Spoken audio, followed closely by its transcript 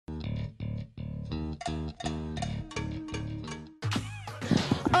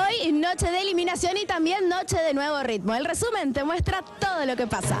Hoy noche de eliminación y también noche de nuevo ritmo. El resumen te muestra todo lo que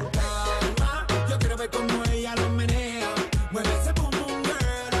pasa. Yo quiero ver cómo ella lo menea. Mueve ese pum pum girl.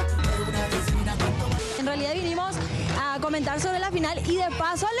 En realidad vinimos a comentar sobre la final y de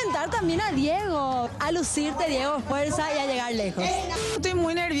paso a alentar también a Diego. A lucirte, Diego, fuerza y a llegar lejos. Estoy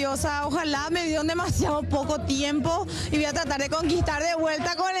muy nerviosa, ojalá me dio demasiado poco tiempo y voy a tratar de conquistar de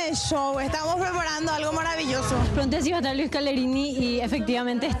vuelta con el show. Estamos preparando algo maravilloso. Pregunté si iba a estar Luis Callerini y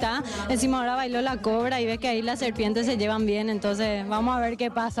efectivamente está. Encima ahora bailó la cobra y ves que ahí las serpientes se llevan bien, entonces vamos a ver qué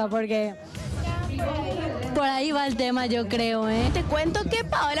pasa porque por ahí va el tema, yo creo, Te cuento que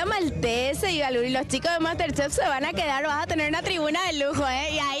Paola Maltese y los chicos de Masterchef se van a quedar, vas a tener una tribuna de lujo,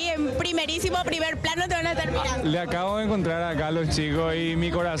 y ahí en primer plano te van a estar mirando. Le acabo de encontrar acá a los chicos y mi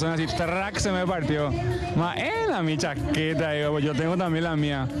corazón así, track, se me partió. Mi chaqueta, yo tengo también la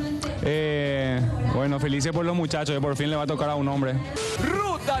mía. Bueno, felices por los muchachos, por fin le va a tocar a un hombre.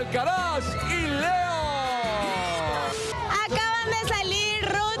 Ruth Alcaraz y Leo. Acaban de salir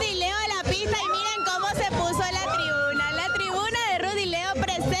Ruth y Leo de la pista y miren cómo se puso la tribuna. La tribuna de Ruth y Leo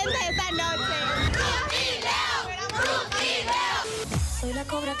presente esta noche. Ruth y Leo. Soy la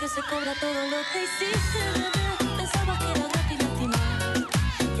cobra que se cobra todo lo que hiciste, bebé. Pensabas que era gratis lastimar.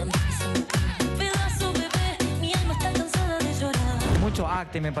 Ya me hice un pedazo, bebé. Mi alma está cansada de llorar. Mucho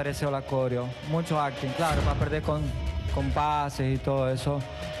acting me pareció la coreo, mucho acting, claro, para perder con pases y todo eso.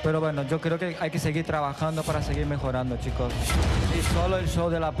 Pero bueno, yo creo que hay que seguir trabajando para seguir mejorando, chicos. Y solo el show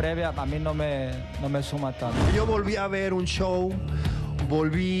de la previa a mí no me suma tanto. Yo volví a ver un show,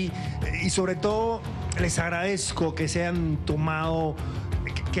 y sobre todo les agradezco que se hayan tomado,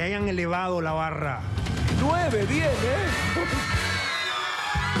 que hayan elevado la barra. 9, 10,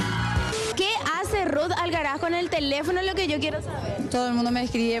 ¿Qué hace Ruth Alcaraz con el teléfono? Lo que yo quiero saber. Todo el mundo me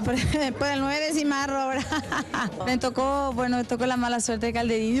escribe por el 9 decimarro ahora. Me tocó la mala suerte de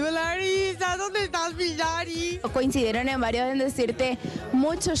Calderini. Larisa, ¿dónde estás, Pilari? Coincidieron en varios en decirte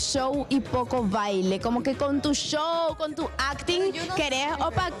mucho show y poco baile. Como que con tu show, con tu acting, querés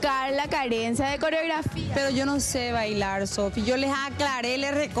opacar la carencia de coreografía. Pero yo no sé bailar, Sofi. Yo les aclaré,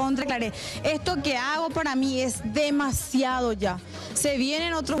 les recontra aclaré. Esto que hago para mí es demasiado ya. Se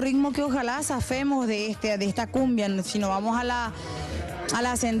vienen otros ritmos que ojalá zafemos de esta cumbia. Si no vamos a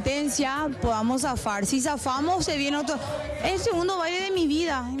la sentencia, podamos zafar. Si zafamos, se viene otro. Es el segundo baile de mi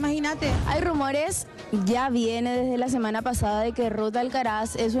vida, imagínate. Hay rumores, ya viene desde la semana pasada, de que Ruth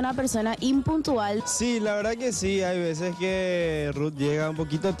Alcaraz es una persona impuntual. Sí, la verdad que sí, hay veces que Ruth llega un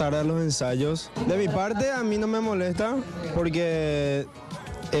poquito tarde a los ensayos. De mi parte, a mí no me molesta porque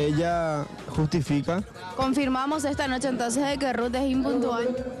ella justifica. Confirmamos esta noche entonces de que Ruth es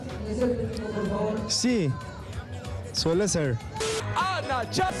impuntual. Sí, suele ser. Ana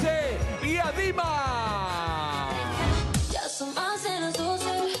Chase y Adima. Ya son más de las 12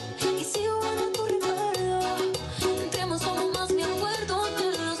 y sigo en tu recuerdo. Entremos como más me acuerdo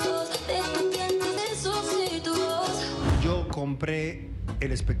de los dos, de tu tiempo, de esos y tu voz. Yo compré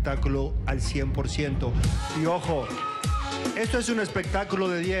el espectáculo al 100%. Y ojo, esto es un espectáculo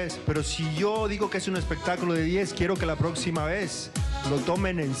de 10, pero si yo digo que es un espectáculo de 10, quiero que la próxima vez lo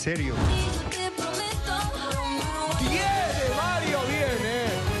tomen en serio. Viene, Mario,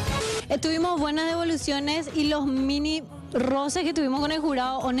 viene. Tuvimos buenas devoluciones y los mini roces que tuvimos con el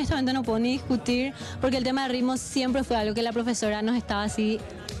jurado, honestamente no puedo ni discutir, porque el tema de ritmo siempre fue algo que la profesora nos estaba así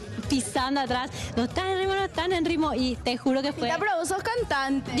pisando atrás. No están en ritmo, no están en ritmo, y te juro que fue... Ya, pero vos sos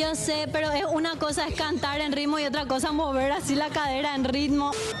cantante. Yo sé, pero es una cosa es cantar en ritmo y otra cosa mover así la cadera en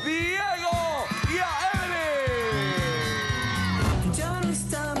ritmo. Diego y a Evelyn. Ya no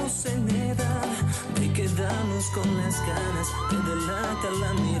estamos en edad de quedarnos con las ganas, te delata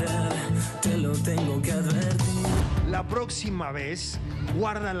la mirada, te lo tengo que advertir. La próxima vez,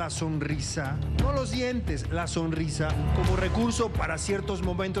 guarda la sonrisa, no los dientes, la sonrisa, como recurso para ciertos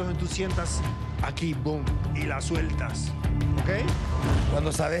momentos en que tú sientas aquí, boom, y la sueltas, ¿ok?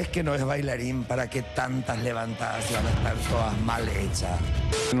 Cuando sabes que no es bailarín, ¿para qué tantas levantadas van a estar todas mal hechas?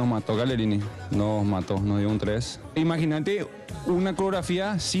 Nos mató Gallerini, nos dio un 3. Imagínate una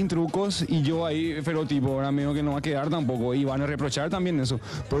coreografía sin trucos y yo ahí ferotipo, ahora medio que no va a quedar tampoco y van a reprochar también eso.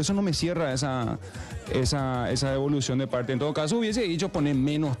 Por eso no me cierra esa devolución de parte. En todo caso hubiese dicho poner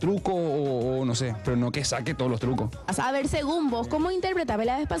menos truco o no sé, pero no que saque todos los trucos. A ver, según vos, ¿cómo interpretable?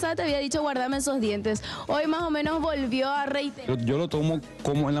 La vez pasada te había dicho guardame esos dientes. Hoy más o menos volvió a reiterar. Yo lo tomo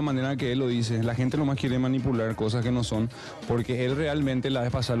como en la manera que él lo dice. La gente nomás quiere manipular cosas que no son, porque él realmente la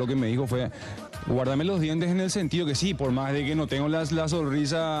vez pasada lo que me dijo fue guárdame los dientes, en el sentido que sí, por más de que no tengo la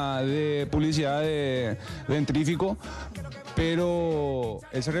sonrisa de publicidad de dentrífico, pero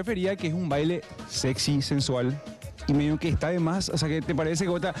él se refería a que es un baile sexy, sensual, y medio que está de más, o sea, que te parece que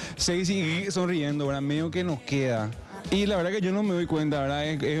vos estás sexy y sonriendo, ¿verdad? Medio que nos queda. Y la verdad que yo no me doy cuenta, ¿verdad?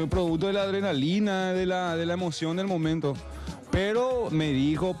 Es el producto de la adrenalina, de la emoción del momento. Pero me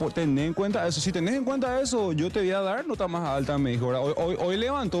dijo, tenés en cuenta eso. Si tenés en cuenta eso, yo te voy a dar nota más alta, me dijo. Hoy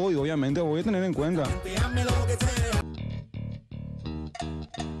levantó y obviamente voy a tener en cuenta. Déjame lo que sea.